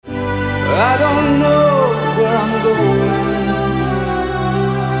I don't know where I'm going,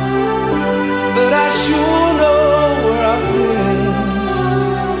 but I sure know where I've been.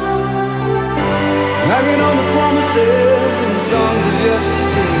 Hanging on the promises and songs of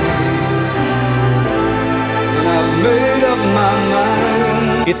yesterday, and I've made up my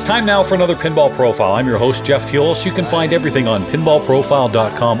mind. It's time now for another Pinball Profile. I'm your host, Jeff Teolis. You can find everything on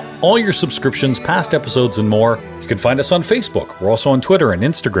pinballprofile.com, all your subscriptions, past episodes, and more. You can find us on Facebook. We're also on Twitter and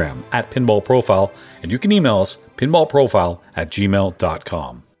Instagram at Pinball Profile, and you can email us,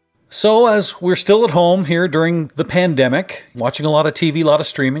 pinballprofile@gmail.com. So, as we're still at home here during the pandemic, watching a lot of TV, a lot of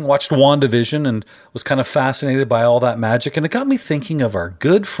streaming, watched WandaVision and was kind of fascinated by all that magic. And it got me thinking of our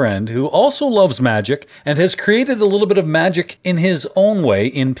good friend who also loves magic and has created a little bit of magic in his own way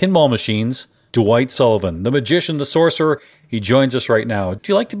in pinball machines, Dwight Sullivan, the magician, the sorcerer. He joins us right now. Do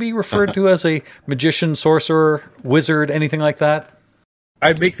you like to be referred to as a magician, sorcerer, wizard, anything like that?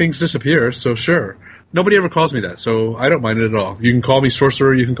 I make things disappear, so sure. Nobody ever calls me that, so I don't mind it at all. You can call me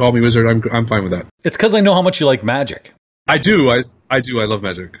sorcerer, you can call me wizard, I'm fine with that. It's because I know how much you like magic. I do, I love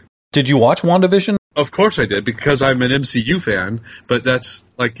magic. Did you watch WandaVision? Of course I did, because I'm an MCU fan, but that's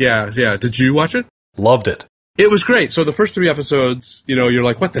like, yeah. Did you watch it? Loved it. It was great. So the first 3 episodes, you're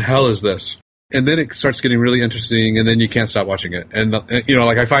like, what the hell is this? And then it starts getting really interesting, and then you can't stop watching it. And,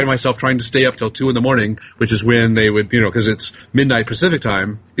 I find myself trying to stay up till 2 a.m, which is when they would, because it's midnight Pacific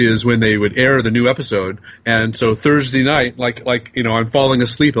time, is when they would air the new episode. And so Thursday night, I'm falling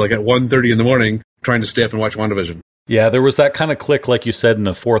asleep at 1:30 in the morning trying to stay up and watch WandaVision. Yeah, there was that kind of click, like you said, in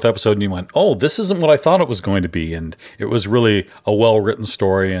the 4th episode, and you went, oh, this isn't what I thought it was going to be. And it was really a well-written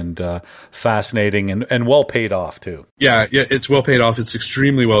story and fascinating and well paid off, too. Yeah, it's well paid off. It's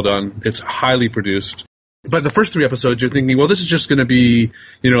extremely well done. It's highly produced. But the first 3 episodes, you're thinking, well, this is just going to be,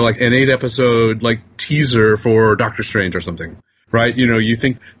 like an 8-episode, teaser for Doctor Strange or something. Right? You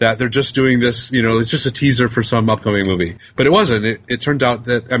think that they're just doing this, it's just a teaser for some upcoming movie. But it wasn't. It turned out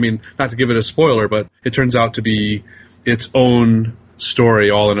that, not to give it a spoiler, but it turns out to be its own story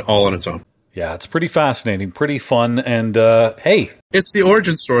all on its own. Yeah, it's pretty fascinating, pretty fun, and hey. It's the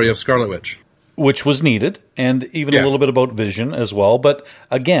origin story of Scarlet Witch. Which was needed, and even a little bit about Vision as well. But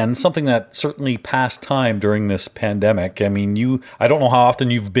again, something that certainly passed time during this pandemic. I don't know how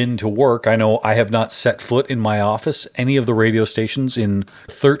often you've been to work. I know I have not set foot in my office, any of the radio stations, in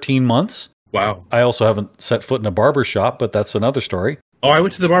 13 months. Wow. I also haven't set foot in a barber shop, but that's another story. Oh, I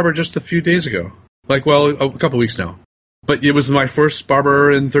went to the barber just a few days ago. A couple weeks now. But it was my first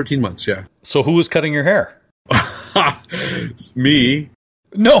barber in 13 months, yeah. So who was cutting your hair? Me.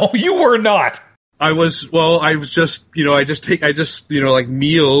 No, you were not. I was just, I just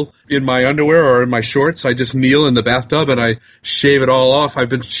kneel in my underwear or in my shorts. I just kneel in the bathtub and I shave it all off. I've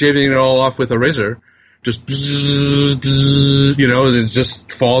been shaving it all off with a razor. Just, and it just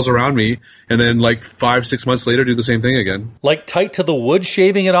falls around me. And then 5-6 months later, do the same thing again. Like tight to the wood,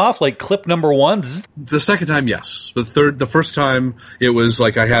 shaving it off, like clip number 1? The second time, yes. The first time, it was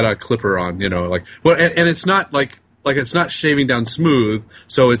like I had a clipper on, and it's not it's not shaving down smooth,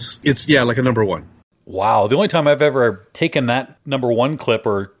 so it's like a number 1. Wow. The only time I've ever taken that number 1 clip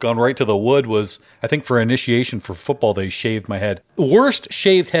or gone right to the wood was, I think, for initiation for football, they shaved my head. Worst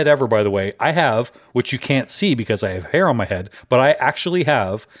shaved head ever, by the way. I have, which you can't see because I have hair on my head, but I actually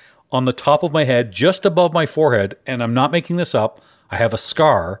have on the top of my head, just above my forehead, and I'm not making this up, I have a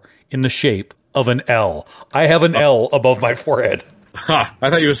scar in the shape of an L. I have an L above my forehead. Ha! I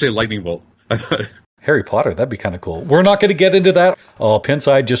thought you were going to say lightning bolt. I thought... Harry Potter, that'd be kind of cool. We're not going to get into that. Oh,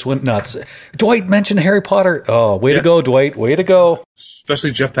 Pinside just went nuts. Dwight mentioned Harry Potter. Oh, way to go, Dwight. Way to go.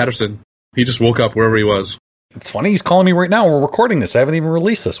 Especially Jeff Patterson. He just woke up wherever he was. It's funny, he's calling me right now. We're recording this. I haven't even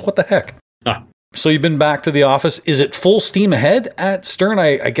released this. What the heck? Ah. So you've been back to the office. Is it full steam ahead at Stern?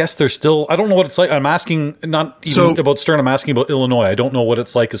 I guess there's still... I don't know what it's like. I'm asking not even about Stern. I'm asking about Illinois. I don't know what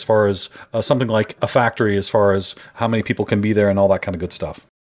it's like as far as something like a factory, as far as how many people can be there and all that kind of good stuff.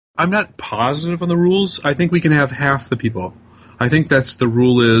 I'm not positive on the rules. I think we can have half the people. I think that's the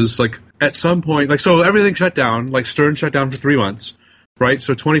rule is, at some point, so everything shut down, Stern shut down for 3 months, right?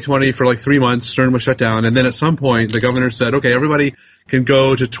 So 2020, for 3 months, Stern was shut down, and then at some point, the governor said, okay, everybody can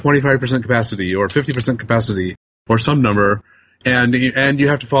go to 25% capacity, or 50% capacity, or some number, and you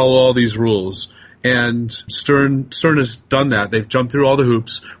have to follow all these rules. And Stern has done that. They've jumped through all the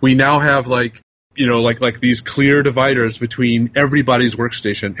hoops. We now have, these clear dividers between everybody's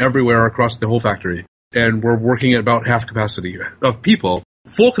workstation everywhere across the whole factory. And we're working at about half capacity of people,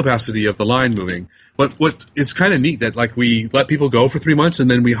 full capacity of the line moving. What it's kind of neat that we let people go for 3 months and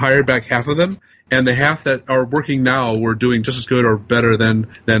then we hired back half of them, and the half that are working now were doing just as good or better than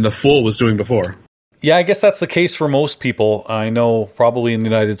the full was doing before. Yeah, I guess that's the case for most people. I know probably in the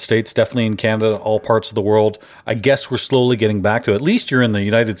United States, definitely in Canada, all parts of the world. I guess we're slowly getting back to it. At least you're in the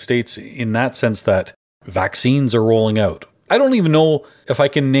United States in that sense that vaccines are rolling out. I don't even know if I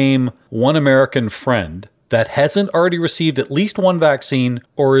can name one American friend that hasn't already received at least one vaccine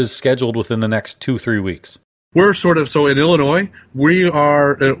or is scheduled within the next 2-3 weeks. We're so in Illinois, we're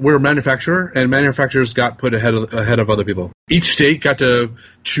a manufacturer, and manufacturers got put ahead of other people. Each state got to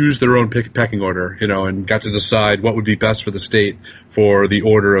choose their own pecking order, and got to decide what would be best for the state for the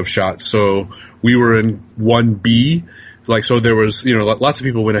order of shots. So we were in 1B, so there was, lots of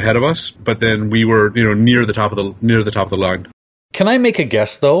people went ahead of us, but then we were, near the top of the line. Can I make a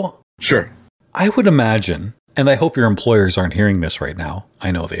guess though? Sure. I would imagine, and I hope your employers aren't hearing this right now.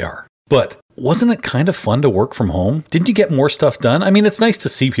 I know they are. But wasn't it kind of fun to work from home? Didn't you get more stuff done? I mean, it's nice to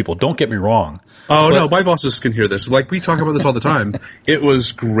see people. Don't get me wrong. Oh, no, my bosses can hear this. We talk about this all the time. It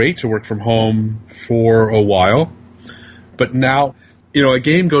was great to work from home for a while. But now, a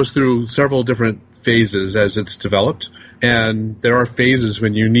game goes through several different phases as it's developed. And there are phases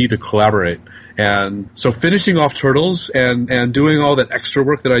when you need to collaborate. And so finishing off Turtles and doing all that extra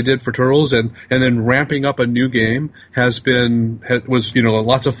work that I did for Turtles and then ramping up a new game was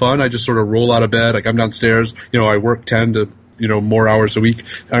lots of fun. I just sort of roll out of bed, I come downstairs, I work 10 to more hours a week,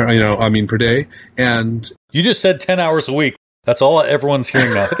 per day. And you just said 10 hours a week. That's all everyone's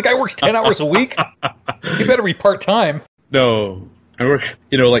hearing now. The guy works 10 hours a week. You better be part-time. No, I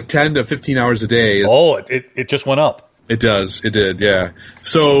work 10 to 15 hours a day. Oh, it just went up. It does. It did, yeah.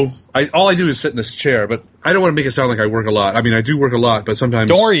 So all I do is sit in this chair, but I don't want to make it sound like I work a lot. I mean, I do work a lot, but sometimes...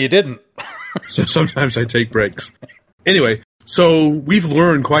 Don't worry, you didn't. So sometimes I take breaks. Anyway, so we've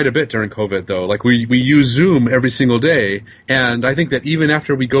learned quite a bit during COVID, though. We use Zoom every single day, and I think that even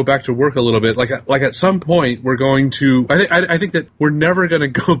after we go back to work a little bit, at some point we're going to... I think that we're never going to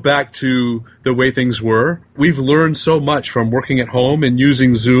go back to the way things were. We've learned so much from working at home and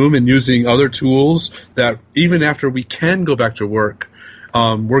using Zoom and using other tools that even after we can go back to work,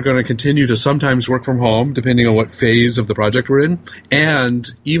 we're going to continue to sometimes work from home, depending on what phase of the project we're in. And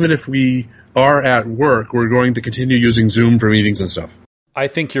even if we are at work, we're going to continue using Zoom for meetings and stuff. I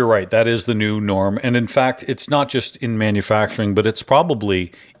think you're right. That is the new norm. And in fact, it's not just in manufacturing, but it's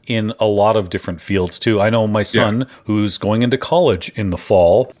probably in a lot of different fields too. I know my son, who's going into college in the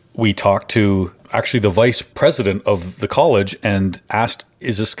fall, we talked to actually the vice president of the college and asked,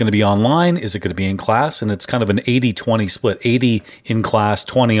 is this going to be online? Is it going to be in class? And it's kind of an 80-20 split, 80 in class,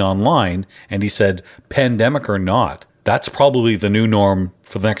 20 online. And he said, pandemic or not, that's probably the new norm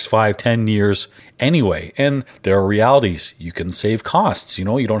for the next 5-10 years anyway. And there are realities. You can save costs. You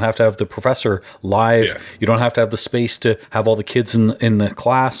don't have to have the professor live. Yeah. You don't have to have the space to have all the kids in the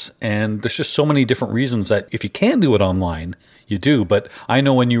class. And there's just so many different reasons that if you can do it online, you do. But I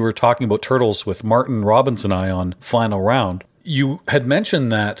know when you were talking about Turtles with Martin Robbins and I on Final Round, you had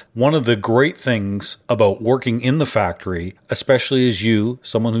mentioned that one of the great things about working in the factory, especially as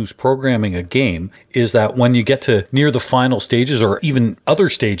someone who's programming a game, is that when you get to near the final stages or even other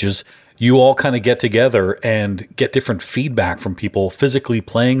stages, you all kind of get together and get different feedback from people physically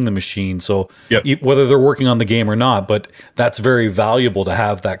playing the machine. So whether they're working on the game or not, but that's very valuable to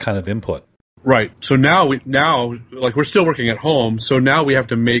have that kind of input. Right. So now we're still working at home. So now we have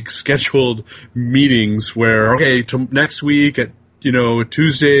to make scheduled meetings where, next week at,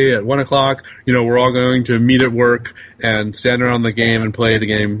 Tuesday at 1:00, we're all going to meet at work and stand around the game and play the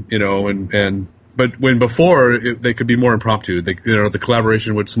game, but when before they could be more impromptu, the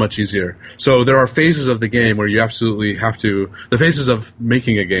collaboration was much easier. So there are phases of the game where you absolutely have to, the phases of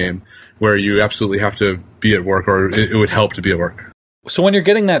making a game where you absolutely have to be at work, or it would help to be at work. So when you're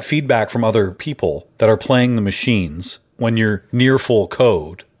getting that feedback from other people that are playing the machines, when you're near full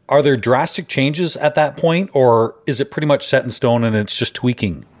code, are there drastic changes at that point, or is it pretty much set in stone and it's just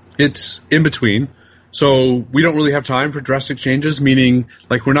tweaking? It's in between. So we don't really have time for drastic changes, meaning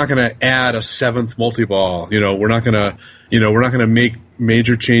we're not going to add a seventh multi-ball. We're not going to make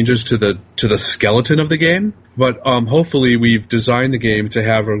major changes to the skeleton of the game. But hopefully we've designed the game to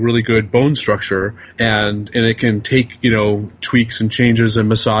have a really good bone structure, and it can take tweaks and changes and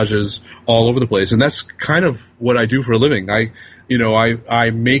massages all over the place. And that's kind of what I do for a living. I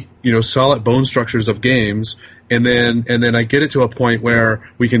make solid bone structures of games, and then I get it to a point where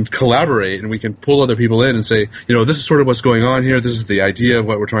we can collaborate and we can pull other people in and say, this is sort of what's going on here. This is the idea of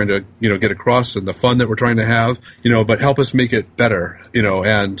what we're trying to get across and the fun that we're trying to have. But help us make it better.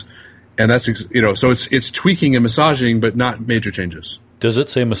 And that's so it's tweaking and massaging, but not major changes. Does it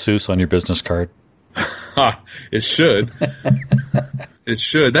say masseuse on your business card? It should. It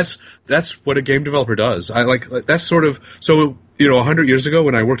should. That's what a game developer does. That's sort of, so 100 years ago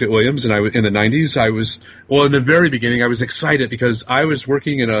when I worked at Williams and in the 90s, in the very beginning, I was excited because I was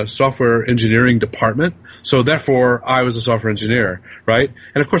working in a software engineering department. So therefore, I was a software engineer, right?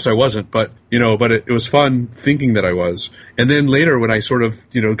 And of course I wasn't, but it was fun thinking that I was. And then later when I sort of,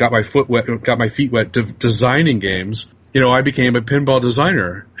 got my feet wet designing games, I became a pinball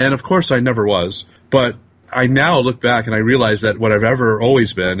designer. And of course I never was, but I now look back and I realize that what I've ever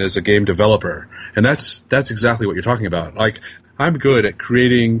always been is a game developer. And that's exactly what you're talking about. Like, I'm good at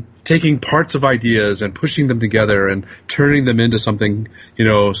taking parts of ideas and pushing them together and turning them into something,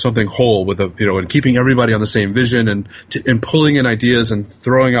 something whole with and keeping everybody on the same vision and pulling in ideas and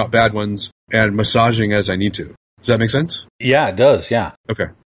throwing out bad ones and massaging as I need to. Does that make sense? Yeah, it does. Yeah. Okay.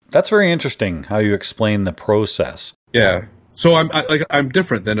 That's very interesting how you explain the process. Yeah. So I'm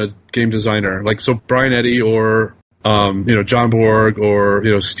different than a game designer. Like, so Brian Eddy or John Borg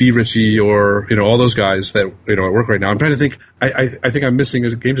or Steve Ritchie or all those guys that at work right now. I'm trying to think. I think I'm missing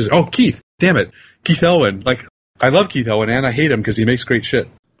a game designer. Oh, Keith! Damn it, Keith Elwin. Like, I love Keith Elwin and I hate him because he makes great shit.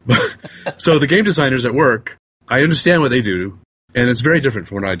 So the game designers at work, I understand what they do, and it's very different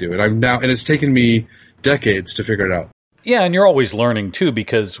from what I do. And it's taken me decades to figure it out. Yeah, and you're always learning too,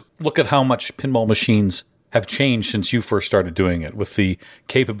 because look at how much pinball machines have changed since you first started doing it, with the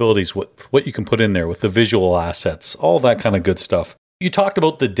capabilities, what you can put in there, with the visual assets, all that kind of good stuff. You talked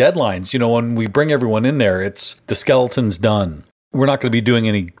about the deadlines. When we bring everyone in there, it's the skeleton's done. We're not going to be doing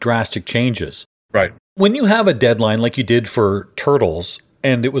any drastic changes. Right. When you have a deadline like you did for Turtles,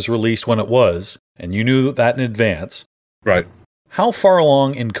 and it was released when it was, and you knew that in advance. Right. How far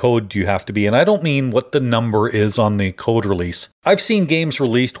along in code do you have to be? And I don't mean what the number is on the code release. I've seen games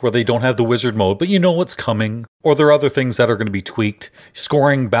released where they don't have the wizard mode, but you know what's coming. Or there are other things that are going to be tweaked.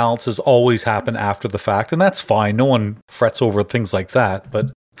 Scoring balances always happen after the fact, and that's fine. No one frets over things like that.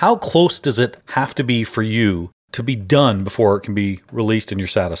 But how close does it have to be for you to be done before it can be released and you're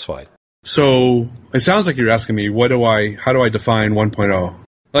satisfied? So it sounds like you're asking me, how do I define 1.0?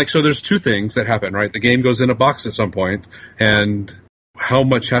 Like, so there's two things that happen, right? The game goes in a box at some point, and how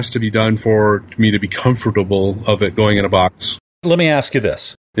much has to be done for me to be comfortable of it going in a box? Let me ask you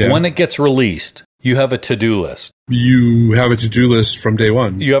this. Yeah. When it gets released, you have a to-do list. You have a to-do list from day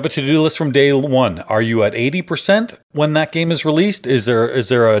one. You have a to-do list from day one. Are you at 80% when that game is released? Is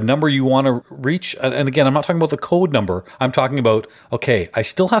there a number you want to reach? And again, I'm not talking about the code number. I'm talking about, okay, I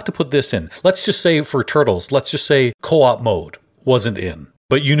still have to put this in. Let's just say for Turtles, let's just say co-op mode wasn't in.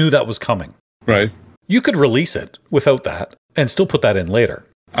 But you knew that was coming. Right. You could release it without that and still put that in later.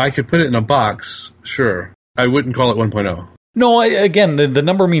 I could put it in a box, sure. I wouldn't call it 1.0. No, again, the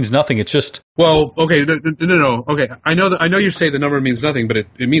number means nothing. It's just... Well, okay, no. Okay, I know you say the number means nothing, but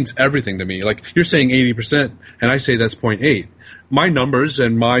it means everything to me. Like, you're saying 80%, and I say that's 0.8. My numbers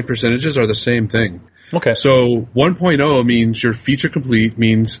and my percentages are the same thing. Okay. So 1.0 means you're feature complete,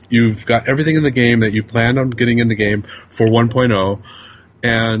 means you've got everything in the game that you planned on getting in the game for 1.0.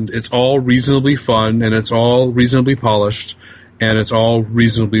 And it's all reasonably fun, and it's all reasonably polished, and it's all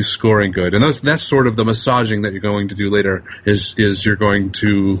reasonably scoring good. And that's sort of the massaging that you're going to do later, is you're going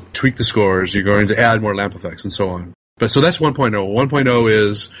to tweak the scores, you're going to add more lamp effects, and so on. But so that's 1.0. 1.0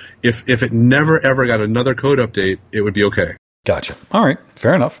 is, if it never ever got another code update, it would be okay. Gotcha. All right.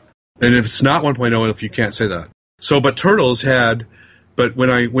 Fair enough. And if it's not 1.0, if you can't say that. So, but when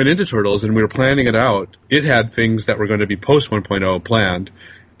I went into Turtles and we were planning it out, it had things that were going to be post 1.0 planned.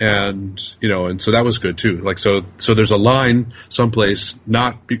 And so that was good too. Like, so there's a line someplace,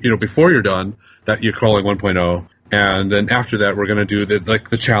 before you're done, that you're calling 1.0. And then after that, we're going to do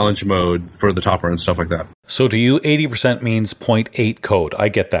the challenge mode for the topper and stuff like that. So to you, 80% means 0.8 code. I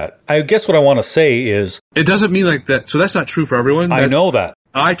get that. I guess what I want to say is... It doesn't mean like that. So that's not true for everyone. I know that.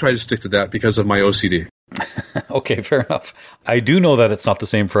 I try to stick to that because of my OCD. Okay, fair enough. I do know that it's not the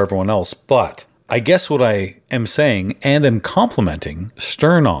same for everyone else, but I guess what I am saying and am complimenting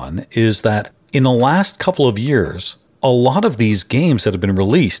Stern on is that in the last couple of years, a lot of these games that have been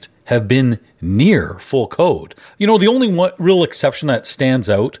released have been near full code. The only real exception that stands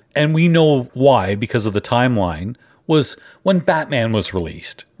out, and we know why because of the timeline, was when Batman was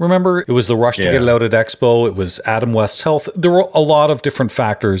released. Remember, it was the rush to get it out at Expo. It was Adam West's health. There were a lot of different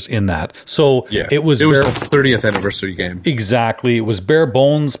factors in that. So it was the 30th anniversary game. Exactly. It was bare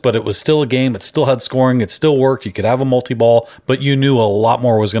bones, but it was still a game. It still had scoring. It still worked. You could have a multi-ball, but you knew a lot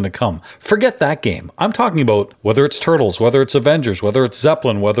more was going to come. Forget that game. I'm talking about whether it's Turtles, whether it's Avengers, whether it's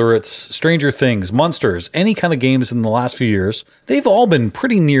Zeppelin, whether it's Stranger Things, Monsters, any kind of games in the last few years. They've all been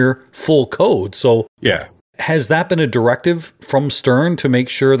pretty near full code. So yeah. Has that been a directive from Stern to make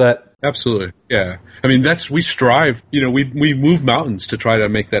sure that... Absolutely. Yeah. I mean, we strive, we move mountains to try to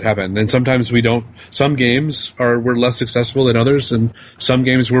make that happen. And sometimes we don't. Some games we're less successful than others, and some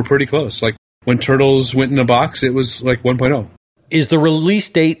games we're pretty close. Like when Turtles went in a box, it was like 1.0. Is the release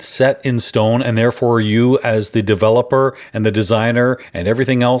date set in stone, and therefore you as the developer and the designer and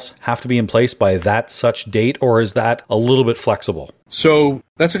everything else have to be in place by that such date, or is that a little bit flexible? So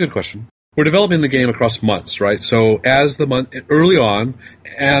that's a good question. We're developing the game across months, right? So as the month early on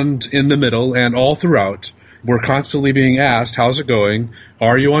and in the middle and all throughout, we're constantly being asked, how's it going?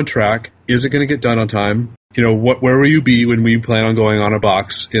 Are you on track? Is it going to get done on time? Where will you be when we plan on going on a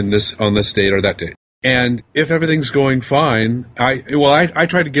box on this date or that date? And if everything's going fine, I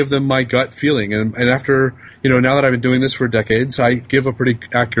try to give them my gut feeling. And after, now that I've been doing this for decades, I give a pretty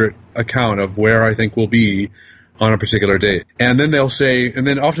accurate account of where I think we'll be on a particular date. And then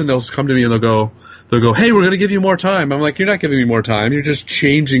often they'll come to me and they'll go, hey, we're going to give you more time. I'm like, you're not giving me more time. You're just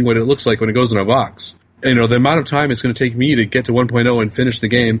changing what it looks like when it goes in a box. The amount of time it's going to take me to get to 1.0 and finish the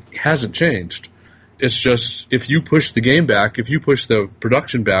game hasn't changed. It's just, if you push the game back, if you push the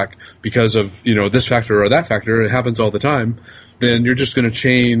production back because of, this factor or that factor, it happens all the time, then you're just going to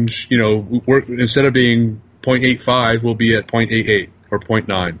change, instead of being 0.85, we'll be at 0.88 or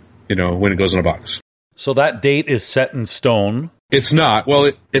 0.9, when it goes in a box. So that date is set in stone? It's not.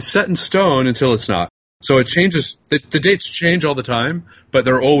 Well, it's set in stone until it's not. So it changes. The dates change all the time, but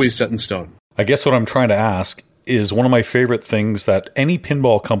they're always set in stone. I guess what I'm trying to ask is one of my favorite things that any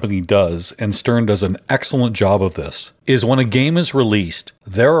pinball company does, and Stern does an excellent job of this, is when a game is released,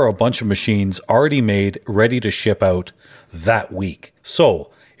 there are a bunch of machines already made, ready to ship out that week.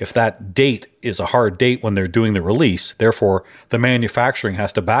 So if that date is a hard date when they're doing the release, therefore the manufacturing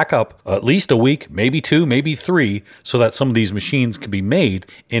has to back up at least a week, maybe 2, maybe 3, so that some of these machines can be made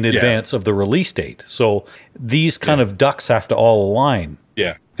in advance of the release date. So these kind of ducks have to all align.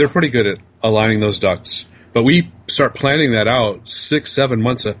 Yeah, they're pretty good at aligning those ducks. But we start planning that out 6-7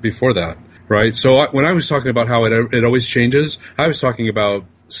 months before that, right? So when I was talking about how it always changes, I was talking about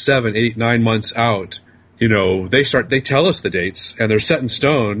 7, 8, 9 months out. They tell us the dates and they're set in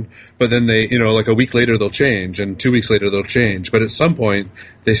stone, but then they, like a week later they'll change and 2 weeks later they'll change. But at some point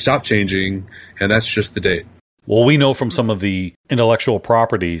they stop changing, and that's just the date. Well, we know from some of the intellectual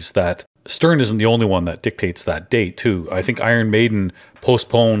properties that Stern isn't the only one that dictates that date, too. I think Iron Maiden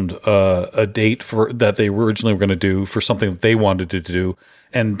postponed a date that they originally were going to do for something that they wanted to do,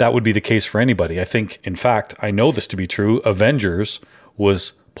 and that would be the case for anybody. I think, in fact, I know this to be true, Avengers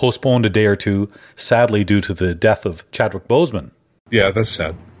was postponed a day or two, sadly due to the death of Chadwick Boseman. Yeah, that's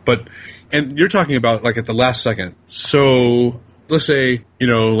sad. And you're talking about like at the last second. So let's say,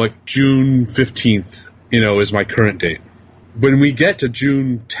 like June 15th, is my current date. When we get to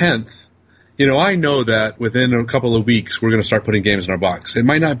June 10th, I know that within a couple of weeks, we're going to start putting games in our box. It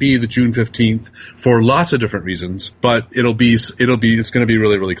might not be the June 15th for lots of different reasons, but it's going to be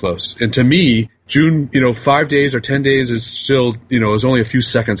really, really close. And to me, June, 5 days or 10 days is still, is only a few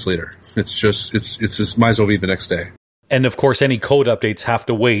seconds later. It's just might as well be the next day. And of course, any code updates have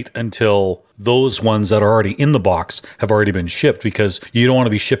to wait until those ones that are already in the box have already been shipped, because you don't want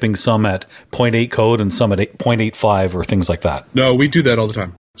to be shipping some at 0.8 code and some at 0.85 or things like that. No, we do that all the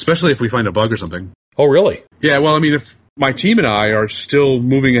time, especially if we find a bug or something. Oh, really? Yeah, well, I mean, if my team and I are still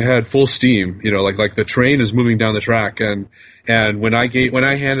moving ahead full steam, like the train is moving down the track, and when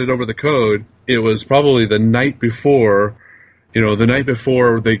I handed over the code, it was probably the night before. The night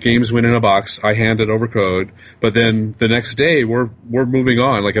before the games went in a box, I handed over code, but then the next day we're moving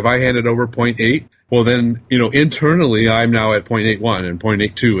on. Like if I handed over 0.8, well then, internally I'm now at 0.81 and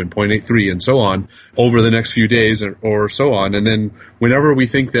 0.82 and 0.83 and so on over the next few days or so on. And then whenever we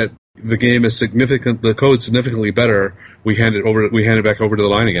think that the game is the code's significantly better, we hand it back over to the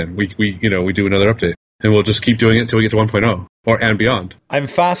line again. We do another update. And we'll just keep doing it until we get to 1.0 and beyond. I'm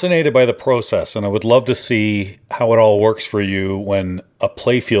fascinated by the process, and I would love to see how it all works for you when a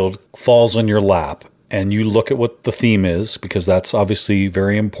playfield falls on your lap and you look at what the theme is, because that's obviously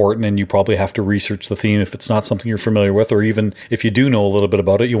very important, and you probably have to research the theme if it's not something you're familiar with, or even if you do know a little bit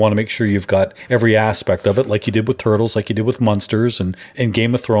about it, you want to make sure you've got every aspect of it, like you did with Turtles, like you did with Munsters and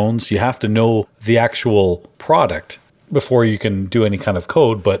Game of Thrones. You have to know the actual product before you can do any kind of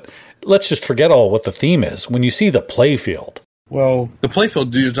code, but let's just forget all what the theme is. When you see the playfield. Well, the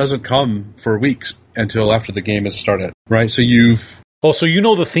playfield doesn't come for weeks until after the game has started, right? So so you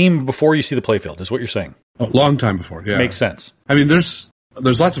know the theme before you see the playfield, is what you're saying? A long time before, yeah. Makes sense. I mean, there's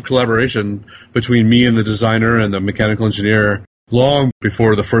lots of collaboration between me and the designer and the mechanical engineer long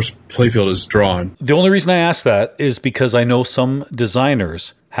before the first playfield is drawn. The only reason I ask that is because I know some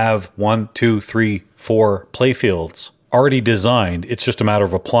designers have 1, 2, 3, 4 playfields already designed. It's just a matter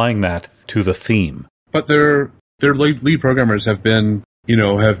of applying that to the theme. But their lead programmers have been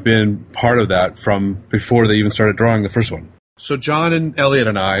part of that from before they even started drawing the first one. So John and Elliot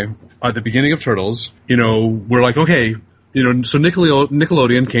and I, at the beginning of Turtles, we're like, okay, so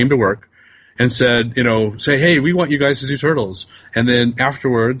Nickelodeon came to work and said, say, hey, we want you guys to do Turtles. And then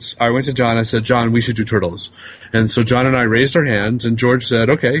afterwards, I went to John, I said, John, we should do Turtles. And so John and I raised our hands, and George said,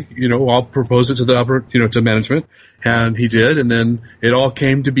 okay, I'll propose it to the to management. And he did, and then it all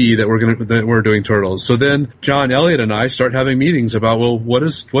came to be that we're doing Turtles. So then John, Elliot, and I start having meetings about, well,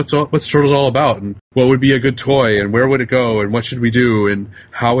 what's Turtles all about, and what would be a good toy, and where would it go, and what should we do, and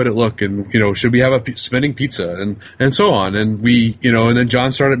how would it look, and should we have a spinning pizza, and so on. And we, and then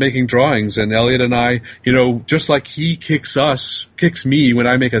John started making drawings, and Elliot and I, just like he kicks me when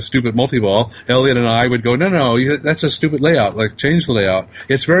I make a stupid multi-ball, Elliot and I would go, no, that's a stupid layout, like change the layout.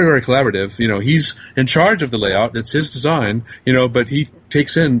 It's very, very collaborative. He's in charge of the layout. It's his design, but he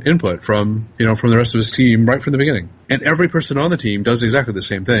takes in input from the rest of his team right from the beginning. And every person on the team does exactly the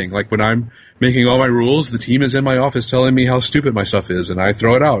same thing. Like when I'm making all my rules, the team is in my office telling me how stupid my stuff is, and I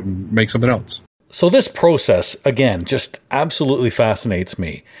throw it out and make something else. So this process, again, just absolutely fascinates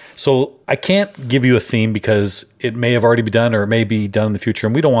me. So I can't give you a theme because it may have already been done or it may be done in the future,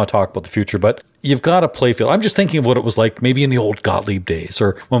 and we don't want to talk about the future, but you've got a playfield. I'm just thinking of what it was like maybe in the old Gottlieb days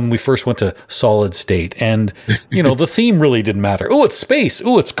or when we first went to Solid State, and, the theme really didn't matter. Oh, it's space.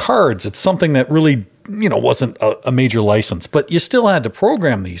 Oh, it's cards. It's something that really, wasn't a major license, but you still had to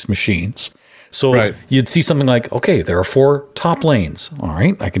program these machines. So You'd see something like, okay, there are 4 top lanes. All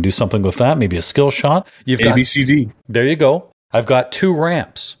right, I can do something with that, maybe a skill shot. You've got ABCD. There you go. I've got 2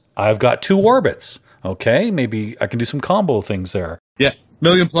 ramps. I've got 2 orbits. Okay, maybe I can do some combo things there. Yeah,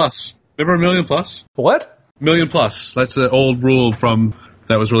 Million Plus. Remember Million Plus? What? Million Plus. That's an old rule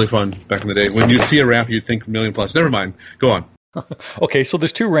that was really fun back in the day. When you'd see a ramp, you'd think Million Plus. Never mind. Go on. Okay, so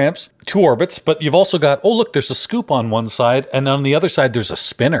there's 2 ramps, 2 orbits, but you've also got, look, there's a scoop on one side, and on the other side, there's a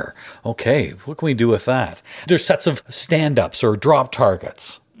spinner. Okay, what can we do with that? There's sets of stand-ups or drop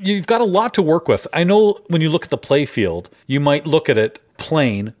targets. You've got a lot to work with. I know when you look at the play field, you might look at it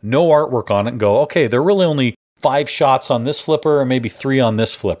plain, no artwork on it, and go, okay, there are really only 5 shots on this flipper and maybe 3 on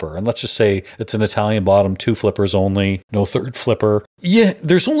this flipper. And let's just say it's an Italian bottom, 2 flippers only, no third flipper. Yeah,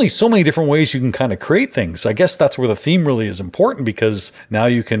 there's only so many different ways you can kind of create things. I guess that's where the theme really is important, because now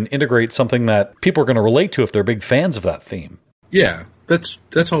you can integrate something that people are going to relate to if they're big fans of that theme. Yeah, that's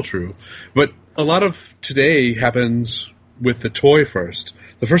all true. But a lot of today happens with the toy first.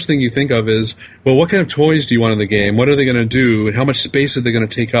 The first thing you think of is, well, what kind of toys do you want in the game? What are they going to do? And how much space are they going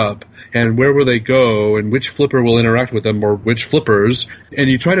to take up? And where will they go? And which flipper will interact with them, or which flippers?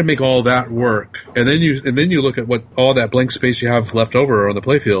 And you try to make all that work. And then you look at what all that blank space you have left over on the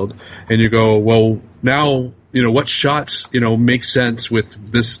playfield, and you go, well, now, what shots, make sense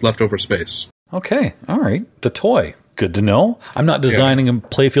with this leftover space? Okay. All right. The toy. Good to know. I'm not designing a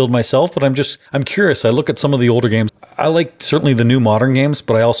playfield myself, but I'm curious. I look at some of the older games. I like certainly the new modern games,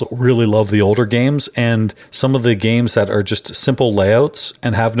 but I also really love the older games, and some of the games that are just simple layouts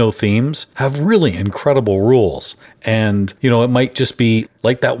and have no themes have really incredible rules. And, it might just be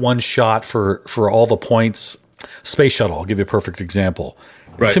like that one shot for all the points. Space Shuttle, I'll give you a perfect example.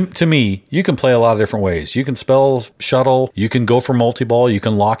 Right. To me, you can play a lot of different ways. You can spell shuttle, you can go for multi-ball, you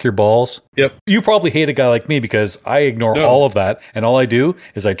can lock your balls. Yep. You probably hate a guy like me because I ignore all of that, and all I do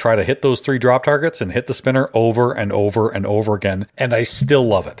is I try to hit those 3 drop targets and hit the spinner over and over and over again, and I still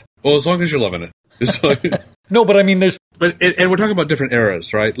love it. Well, as long as you're loving it. It's like No, but I mean, there's... and we're talking about different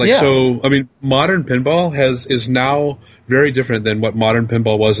eras, right? So, I mean, modern pinball is now very different than what modern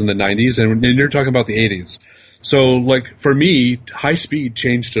pinball was in the 90s, and you're talking about the 80s. So, for me, high speed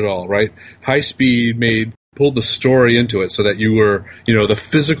changed it all, right? High speed pulled the story into it so that you were, the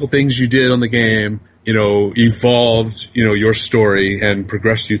physical things you did on the game, evolved, your story and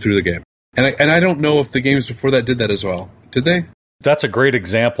progressed you through the game. And I don't know if the games before that did that as well. Did they? That's a great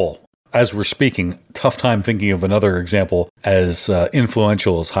example. As we're speaking, tough time thinking of another example as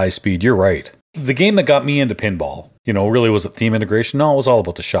influential as high speed. You're right. The game that got me into pinball, really was it theme integration? No, it was all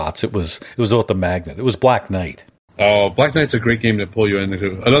about the shots. It was about the magnet. It was Black Knight. Oh, Black Knight's a great game to pull you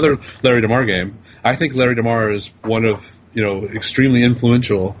into. Another Larry DeMar game. I think Larry DeMar is one of, extremely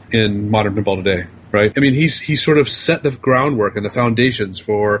influential in modern pinball today, right? I mean, he sort of set the groundwork and the foundations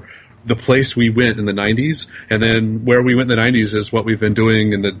for the place we went in the 90s, and then where we went in the 90s is what we've been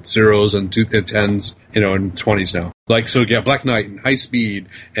doing in the 0s and 10s, and 20s now. Black Knight and High Speed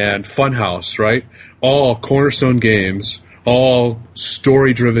and Funhouse, right? All cornerstone games, all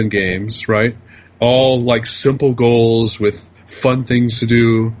story-driven games, right? All simple goals with fun things to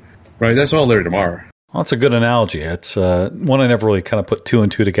do, right? That's all Larry DeMar. Well, that's a good analogy. It's one I never really kind of put two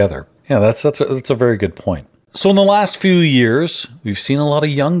and two together. Yeah, that's a very good point. So in the last few years, we've seen a lot of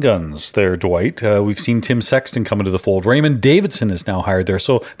young guns there, Dwight. We've seen Tim Sexton come into the fold. Raymond Davidson is now hired there.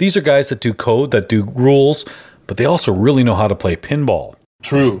 So these are guys that do code, that do rules, but they also really know how to play pinball.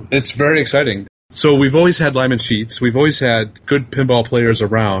 True. It's very exciting. So we've always had Lyman Sheets. We've always had good pinball players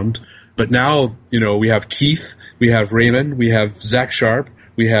around. But now, we have Keith, we have Raymond, we have Zach Sharp,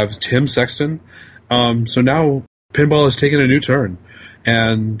 we have Tim Sexton. So now pinball has taken a new turn.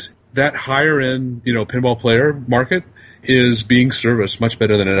 And that higher end, pinball player market is being serviced much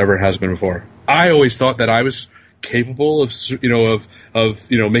better than it ever has been before. I always thought that I was capable of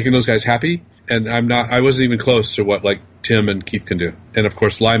making those guys happy, and I wasn't even close to what like Tim and Keith can do. And of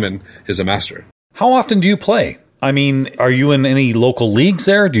course, Lyman is a master. How often do you play? I mean, are you in any local leagues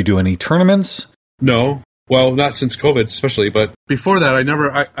there? Do you do any tournaments? No. Well, not since COVID especially, but before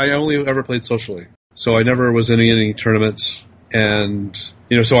that I only ever played socially. So I never was in any tournaments. And,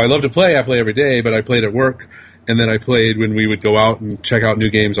 so I love to play. I play every day, but I played at work. And then I played when we would go out and check out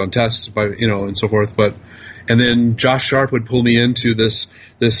new games on tests, and so forth. And then Josh Sharp would pull me into this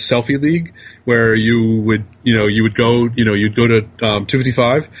selfie league where you would go to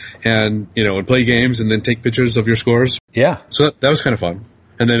 255 and play games and then take pictures of your scores. Yeah. So that was kind of fun.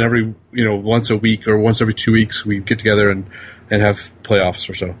 And then every, once a week or once every 2 weeks, we get together and have playoffs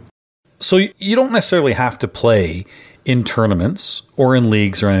or so. So you don't necessarily have to play in tournaments or in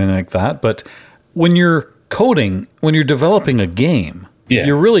leagues or anything like that. But when you're coding, when you're developing a game,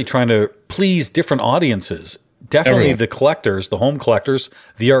 you're really trying to please different audiences. Definitely Everyone. The collectors, the home collectors,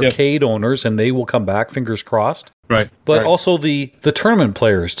 the arcade owners, and they will come back, fingers crossed. Right. But also the tournament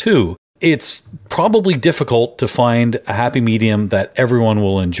players too. It's probably difficult to find a happy medium that everyone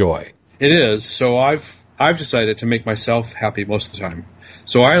will enjoy. It is. So I've decided to make myself happy most of the time.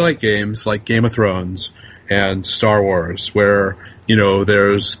 So I like games like Game of Thrones and Star Wars, where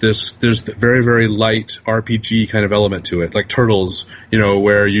there's the very, very light RPG kind of element to it, like Turtles,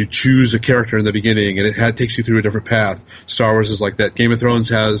 where you choose a character in the beginning and it takes you through a different path. Star Wars is like that. Game of Thrones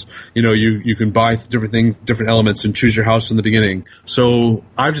has, you can buy different things, different elements, and choose your house in the beginning. So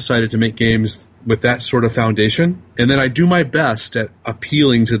I've decided to make games with that sort of foundation, and then I do my best at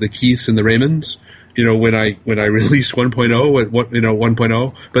appealing to the Keiths and the Raymonds. When I release 1.0 with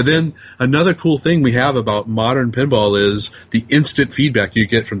 1.0. But then another cool thing we have about modern pinball is the instant feedback you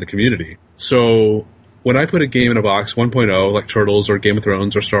get from the community. So when I put a game in a box, 1.0, like Turtles or Game of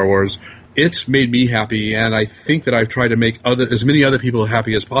Thrones or Star Wars, it's made me happy, and I think that I've tried to make as many other people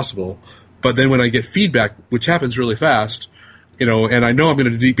happy as possible. But then when I get feedback, which happens really fast, and I know I'm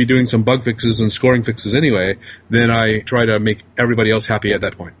going to be doing some bug fixes and scoring fixes anyway, then I try to make everybody else happy at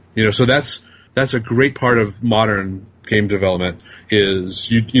that point. So that's a great part of modern game development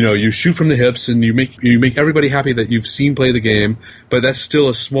is you shoot from the hips and you make everybody happy that you've seen play the game, but that's still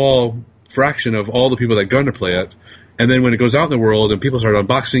a small fraction of all the people that are going to play it. And then when it goes out in the world and people start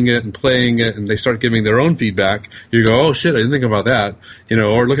unboxing it and playing it and they start giving their own feedback, you go, oh shit, I didn't think about that,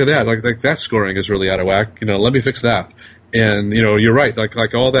 or look at that, like that scoring is really out of whack, let me fix that. And you're right,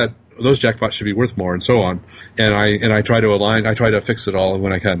 like all that, those jackpots should be worth more and so on. And I try to fix it all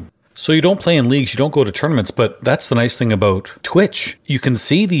when I can. So you don't play in leagues, you don't go to tournaments, but that's the nice thing about Twitch. You can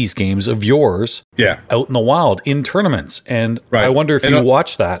see these games of yours out in the wild in tournaments. And I wonder if you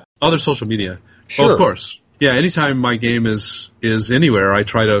watch that. Other social media. Sure. Well, of course. Yeah, anytime my game is anywhere, I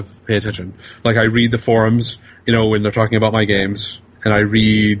try to pay attention. Like I read the forums, when they're talking about my games. And I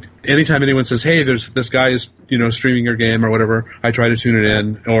read, anytime anyone says, hey, there's this guy is, streaming your game or whatever, I try to tune it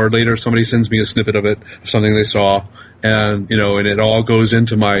in. Or later somebody sends me a snippet of it, of something they saw. And, and it all goes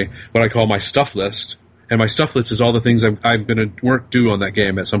into what I call my stuff list. And my stuff list is all the things I'm going to do on that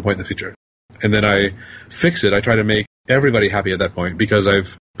game at some point in the future. And then I fix it. I try to make everybody happy at that point because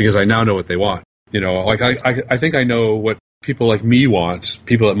I now know what they want. I think I know what people like me want,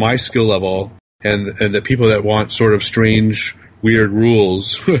 people at my skill level, and the people that want sort of strange, weird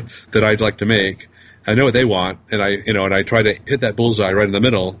rules that I'd like to make. I know what they want, and I try to hit that bullseye right in the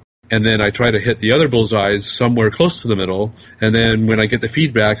middle, and then I try to hit the other bullseyes somewhere close to the middle, and then when I get the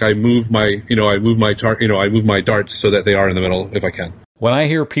feedback, I move my darts so that they are in the middle if I can. When I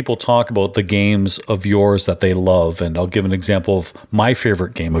hear people talk about the games of yours that they love, and I'll give an example of my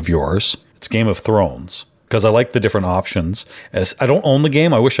favorite game of yours, it's Game of Thrones. Because I like the different options. As I don't own the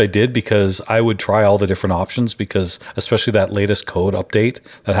game. I wish I did because I would try all the different options because especially that latest code update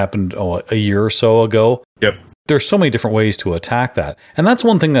that happened a year or so ago. Yep. There's so many different ways to attack that. And that's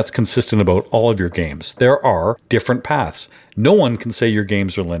one thing that's consistent about all of your games. There are different paths. No one can say your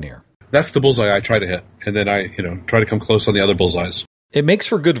games are linear. That's the bullseye I try to hit. And then I, try to come close on the other bullseyes. It makes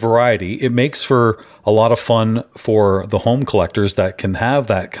for good variety. It makes for a lot of fun for the home collectors that can have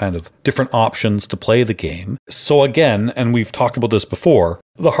that kind of different options to play the game. So again, and we've talked about this before,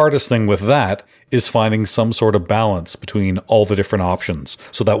 the hardest thing with that is finding some sort of balance between all the different options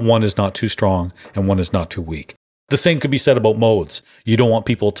so that one is not too strong and one is not too weak. The same could be said about modes. You don't want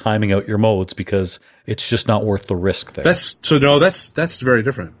people timing out your modes because it's just not worth the risk there. That's very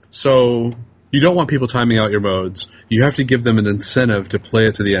different. So you don't want people timing out your modes. You have to give them an incentive to play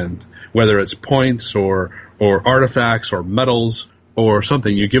it to the end, whether it's points or artifacts or medals or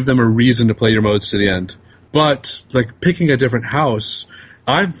something. You give them a reason to play your modes to the end. But like picking a different house,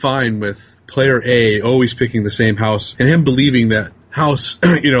 I'm fine with player A always picking the same house and him believing that house,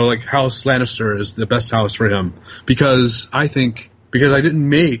 like House Lannister is the best house for him because I didn't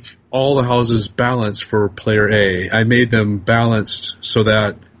make all the houses balanced for player A. I made them balanced so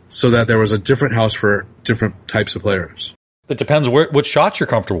that there was a different house for different types of players. It depends what shots you're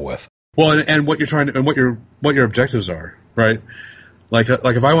comfortable with. Well, and what you're trying to, and what your objectives are, right? Like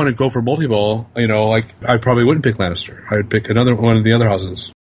if I want to go for multi-ball, I probably wouldn't pick Lannister. I would pick another one of the other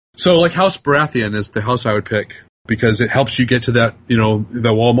houses. So like House Baratheon is the house I would pick because it helps you get to that,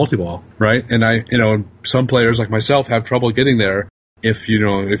 the wall multi-ball, right? And some players like myself have trouble getting there if you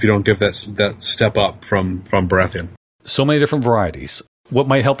don't give that step up from Baratheon. So many different varieties. What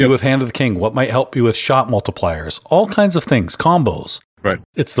might help you with Hand of the King? What might help you with shot multipliers? All kinds of things, combos. Right.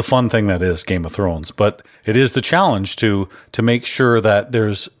 It's the fun thing that is Game of Thrones, but it is the challenge to make sure that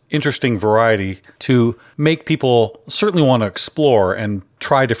there's interesting variety to make people certainly want to explore and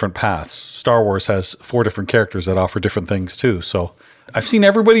try different paths. Star Wars has 4 different characters that offer different things too. So I've seen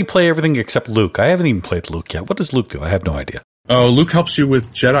everybody play everything except Luke. I haven't even played Luke yet. What does Luke do? I have no idea. Oh, Luke helps you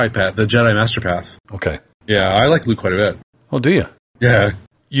with Jedi Path, the Jedi Master Path. Okay. Yeah, I like Luke quite a bit. Oh, do you? Yeah.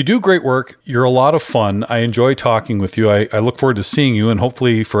 You do great work. You're a lot of fun. I enjoy talking with you. I look forward to seeing you, and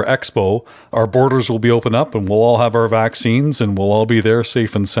hopefully for Expo, our borders will be open up and we'll all have our vaccines and we'll all be there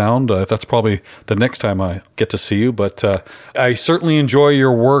safe and sound. That's probably the next time I get to see you, but I certainly enjoy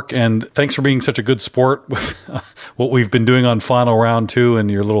your work, and thanks for being such a good sport with what we've been doing on Final Round 2 and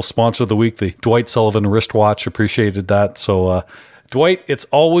your little sponsor of the week, the Dwight Sullivan wristwatch. Appreciated that. So, Dwight, it's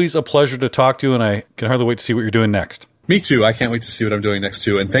always a pleasure to talk to you, and I can hardly wait to see what you're doing next. Me too. I can't wait to see what I'm doing next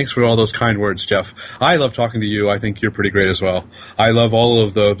too. And thanks for all those kind words, Jeff. I love talking to you. I think you're pretty great as well. I love all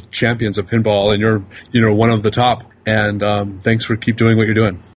of the champions of pinball, and you're one of the top. And thanks for keep doing what you're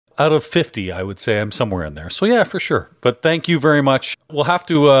doing. Out of 50, I would say I'm somewhere in there. So yeah, for sure. But thank you very much. We'll have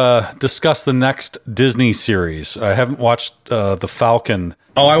to discuss the next Disney series. I haven't watched The Falcon.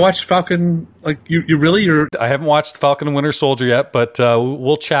 Oh, I watched Falcon. Like you really? I haven't watched Falcon and Winter Soldier yet, but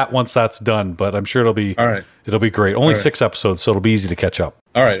we'll chat once that's done. But I'm sure it'll be all right. It'll be great. Only 6 episodes, so it'll be easy to catch up.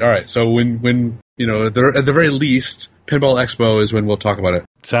 All right. So when at the very least, Pinball Expo is when we'll talk about it.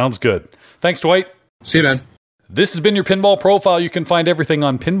 Sounds good. Thanks, Dwight. See you, man. This has been your Pinball Profile. You can find everything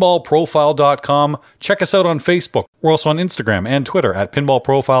on pinballprofile.com. Check us out on Facebook. We're also on Instagram and Twitter at Pinball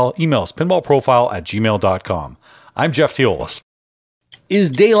Profile. Email us pinballprofile@gmail.com. I'm Jeff Teolis. Is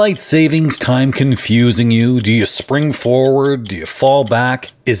daylight savings time confusing you? Do you spring forward? Do you fall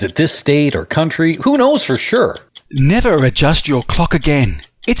back? Is it this state or country? Who knows for sure? Never adjust your clock again.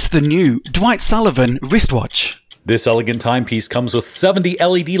 It's the new Dwight Sullivan wristwatch. This elegant timepiece comes with 70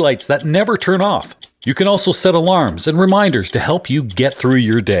 LED lights that never turn off. You can also set alarms and reminders to help you get through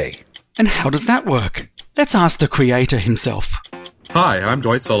your day. And how does that work? Let's ask the creator himself. Hi, I'm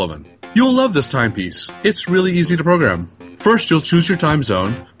Dwight Sullivan. You'll love this timepiece. It's really easy to program. First, you'll choose your time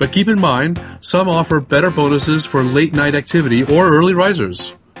zone, but keep in mind, some offer better bonuses for late night activity or early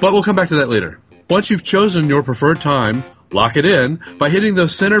risers. But we'll come back to that later. Once you've chosen your preferred time, lock it in by hitting the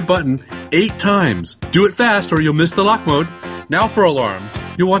center button 8 times. Do it fast or you'll miss the lock mode. Now for alarms.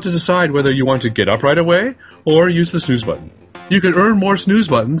 You'll want to decide whether you want to get up right away or use the snooze button. You can earn more snooze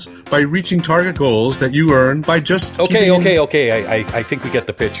buttons by reaching target goals that you earn by just Okay. I think we get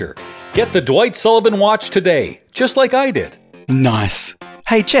the picture. Get the Dwight Sullivan watch today, just like I did. Nice.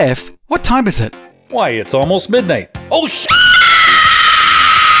 Hey, Jeff, what time is it? Why, it's almost midnight. Oh, shit!